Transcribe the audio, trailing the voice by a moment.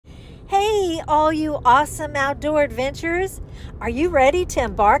Hey, all you awesome outdoor adventurers! Are you ready to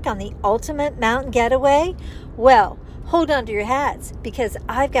embark on the ultimate mountain getaway? Well, hold on to your hats because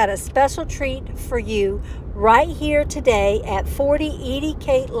I've got a special treat for you right here today at 40 Eadie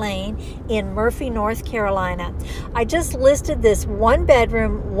Cate Lane in Murphy, North Carolina. I just listed this one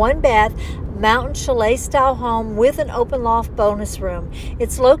bedroom, one bath, mountain chalet style home with an open loft bonus room.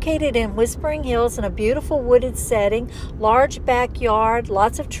 It's located in Whispering Hills in a beautiful wooded setting, large backyard,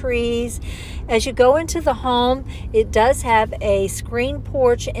 lots of trees. As you go into the home, it does have a screen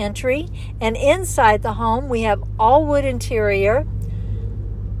porch entry, and inside the home we have all wood interior,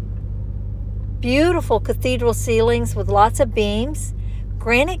 beautiful cathedral ceilings with lots of beams,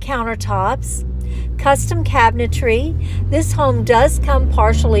 granite countertops, custom cabinetry. This home does come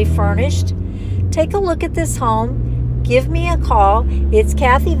partially furnished. Take a look at this home. Give me a call. It's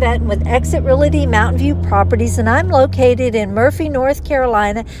Kathy Vetton with Exit Realty Mountain View Properties, and I'm located in Murphy, North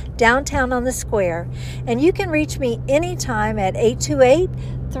Carolina, downtown on the square. And you can reach me anytime at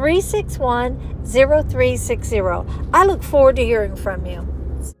 828-361-0360. I look forward to hearing from you.